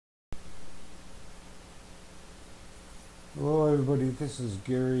Hello everybody, this is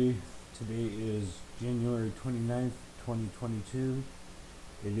Gary. Today is January 29th, 2022.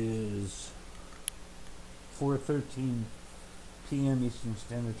 It is 4:13 p.m. Eastern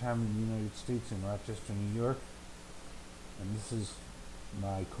Standard Time in the United States in Rochester, New York. And this is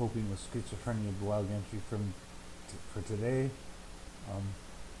my coping with schizophrenia blog entry for today.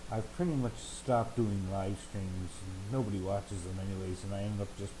 I've pretty much stopped doing live streams. Nobody watches them anyways, and I end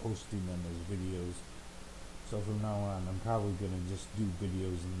up just posting them as videos. So from now on, I'm probably going to just do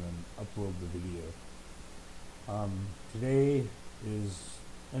videos and then upload the video. Today is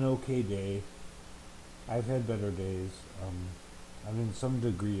an okay day. I've had better days. I'm in some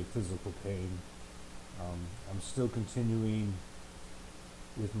degree of physical pain. I'm still continuing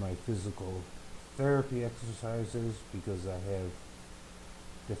with my physical therapy exercises because I have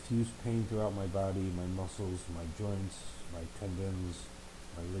diffuse pain throughout my body, my muscles, my joints, my tendons,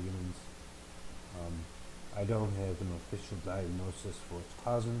 my ligaments. I don't have an official diagnosis for what's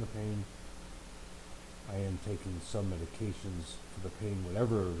causing the pain. I am taking some medications for the pain,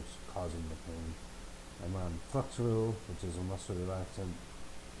 whatever is causing the pain. I'm on Flexeril, which is a muscle relaxant.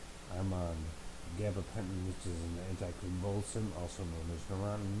 I'm on gabapentin, which is an anticonvulsant, also known as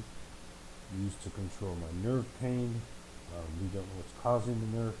Neurontin, used to control my nerve pain. We don't know what's causing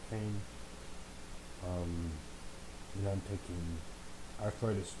the nerve pain. And I'm taking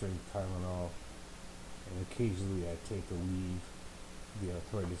arthritis strength Tylenol, and occasionally I take to relieve the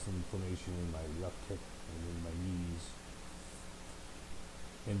arthritis inflammation in my left hip and in my knees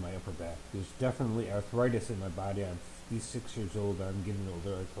and my upper back. There's definitely arthritis in my body. I'm 56 years old. I'm getting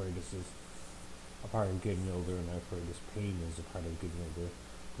older. Arthritis is a part of getting older, and arthritis pain is a part of getting older.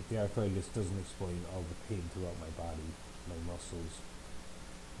 But the arthritis doesn't explain all the pain throughout my body, my muscles,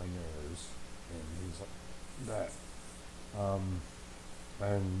 my nerves, and things like that.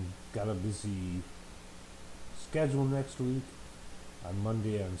 I've got a busy schedule next week. On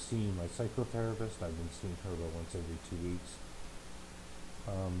Monday, I'm seeing my psychotherapist. I've been seeing her about once every 2 weeks.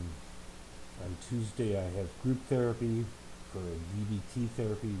 On Tuesday, I have group therapy for DBT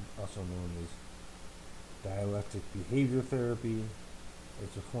therapy, also known as dialectic behavior therapy.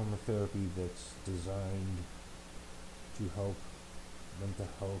 It's a form of therapy that's designed to help mental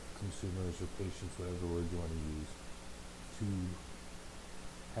health consumers or patients, whatever word you want to use, to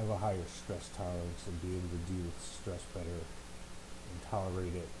have a higher stress tolerance and be able to deal with stress better and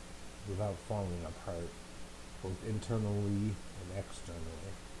tolerate it without falling apart, both internally and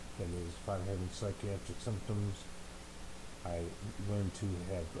externally. That is, if I'm having psychiatric symptoms, I learn to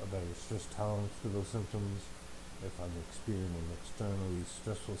have a better stress tolerance for those symptoms. If I'm experiencing an externally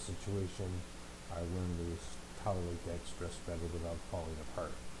stressful situation, I learn to tolerate that stress better without falling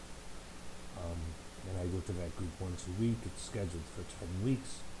apart. And I go to that group once a week. It's scheduled for 10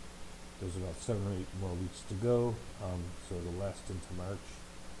 weeks. There's about 7 or 8 more weeks to go, so it'll last into March.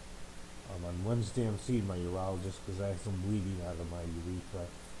 On Wednesday, I'm seeing my urologist because I have some bleeding out of my urethra,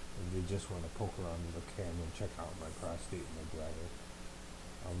 and they just want to poke around with a camera and check out my prostate and my bladder.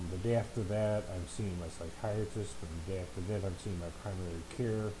 The day after that, I'm seeing my psychiatrist, and the day after that, I'm seeing my primary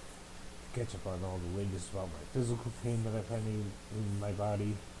care to catch up on all the latest about my physical pain that I've had in my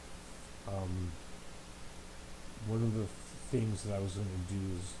body. One of the things that I was going to do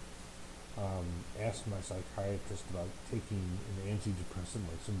is ask my psychiatrist about taking an antidepressant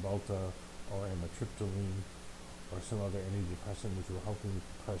like Cymbalta or amitriptyline or some other antidepressant which will help me with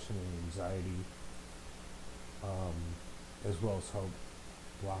depression and anxiety, as well as help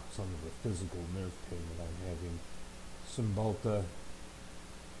block some of the physical nerve pain that I'm having. Cymbalta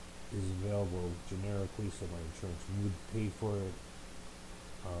is available generically, so my insurance would pay for it.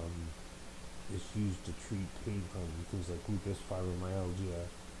 It's used to treat pain from things like lupus, fibromyalgia,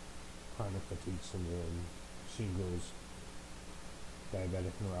 chronic fatigue syndrome, shingles,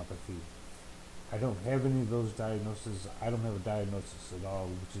 diabetic neuropathy. I don't have any of those diagnoses. I don't have a diagnosis at all,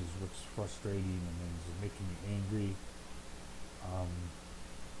 which is what's frustrating and is making me angry.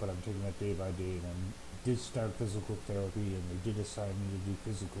 But I'm taking that day by day, and I did start physical therapy, and they did assign me to do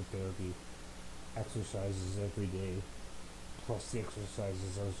physical therapy exercises every day, plus the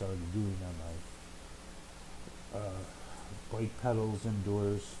exercises I was already doing on my bike pedals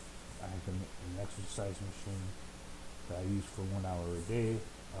indoors. I have an exercise machine that I use for 1 hour a day.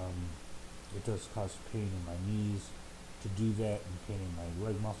 It does cause pain in my knees to do that and pain in my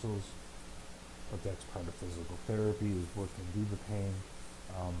leg muscles, but that's part of physical therapy, is working through the pain.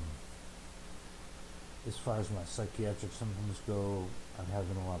 As far as my psychiatric symptoms go, I'm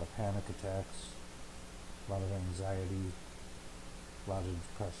having a lot of panic attacks, a lot of anxiety, a lot of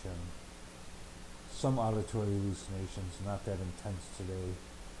depression, some auditory hallucinations, not that intense today,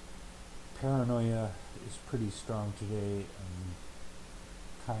 paranoia is pretty strong today. I'm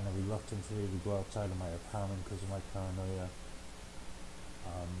kind of reluctant today to go outside of my apartment because of my paranoia.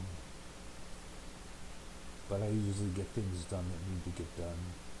 But I usually get things done that need to get done.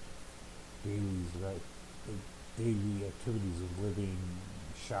 Daily activities of living,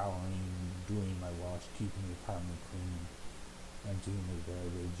 showering, doing my wash, keeping the apartment clean, emptying the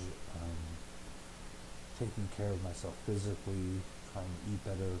garbage, taking care of myself physically, trying to eat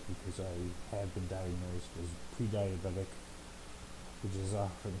better because I have been diagnosed as pre-diabetic, which is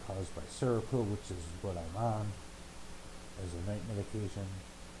often caused by Seroquel, which is what I'm on as a night medication.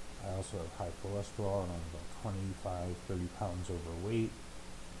 I also have high cholesterol and I'm about 30 pounds overweight.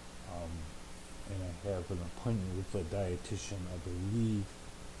 And I have an appointment with a dietitian, I believe,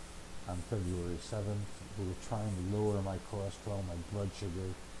 on February 7th. We're trying to lower my cholesterol, my blood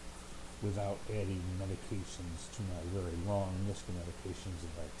sugar, without adding medications to my very long list of medications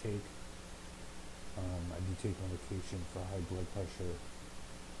that I take. I do take medication for high blood pressure,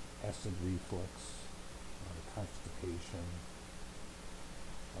 acid reflux, constipation,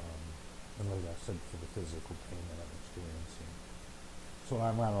 and like I said, for the physical pain that I'm experiencing. So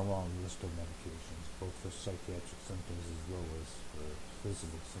I'm on a long list of medications, both for psychiatric symptoms as well as for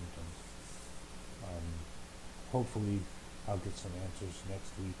physical symptoms. Hopefully I'll get some answers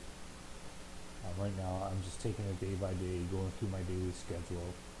next week. Right now I'm just taking it day by day, going through my daily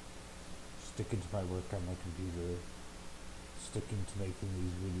schedule, sticking to my work on my computer, sticking to making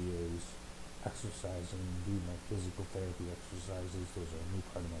these videos, exercising, doing my physical therapy exercises. Those are a new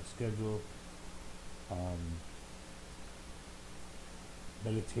part of my schedule.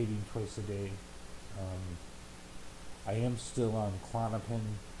 Meditating twice a day. I am still on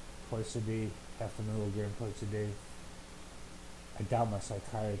Klonopin twice a day, 0.5 milligram twice a day. I doubt my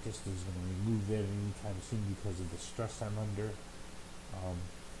psychiatrist is going to remove that anytime soon because of the stress I'm under.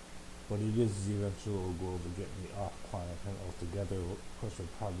 But it is the eventual goal to get me off Klonopin altogether. Of course,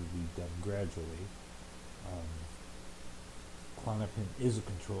 it'll probably be done gradually. Klonopin is a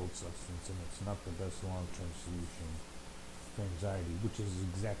controlled substance and it's not the best long-term solution for anxiety, which is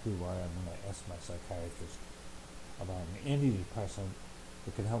exactly why I'm going to ask my psychiatrist about an antidepressant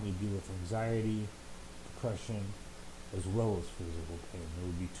that can help me deal with anxiety, depression, as well as physical pain. There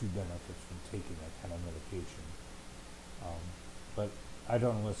would be two benefits from taking that kind of medication. But I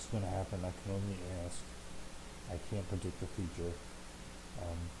don't know what's going to happen. I can only ask. I can't predict the future.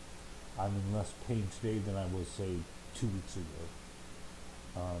 I'm in less pain today than I was, say, 2 weeks ago.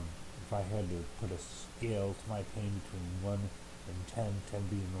 If I had to put a scale to my pain between 1 and 10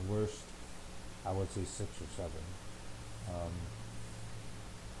 being the worst, I would say 6 or 7.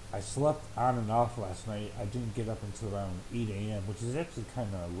 I slept on and off last night. I didn't get up until around 8 a.m., which is actually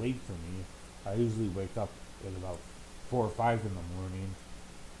kind of late for me. I usually wake up at about 4 or 5 in the morning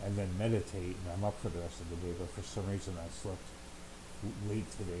and then meditate, and I'm up for the rest of the day, but for some reason I slept late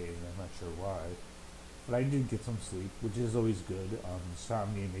today, and I'm not sure why. But I did get some sleep, which is always good.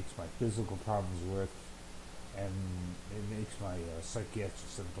 Insomnia makes my physical problems worse, and it makes my psychiatric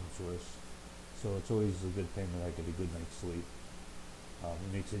symptoms worse. So it's always a good thing that I get a good night's sleep.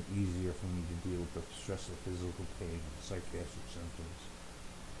 It makes it easier for me to deal with the stress of physical pain and psychiatric symptoms.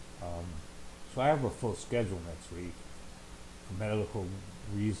 So I have a full schedule next week for medical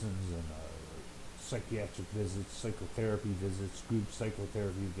reasons and psychiatric visits, psychotherapy visits, group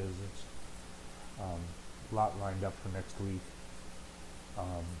psychotherapy visits. A lot lined up for next week.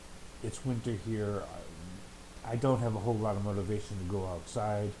 It's winter here. I don't have a whole lot of motivation to go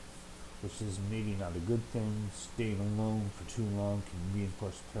outside, which is maybe not a good thing. Staying alone for too long can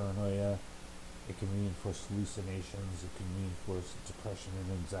reinforce paranoia. It can reinforce hallucinations. It can reinforce depression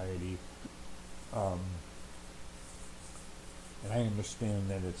and anxiety. And I understand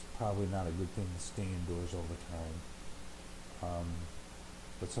that it's probably not a good thing to stay indoors all the time.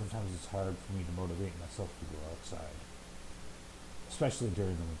 But sometimes it's hard for me to motivate myself to go outside, especially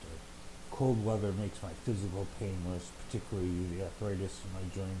during the winter. Cold weather makes my physical pain worse, particularly the arthritis in my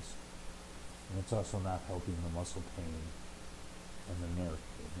joints, and it's also not helping the muscle pain and the nerve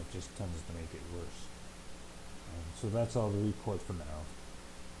pain. It just tends to make it worse. So that's all the report for now.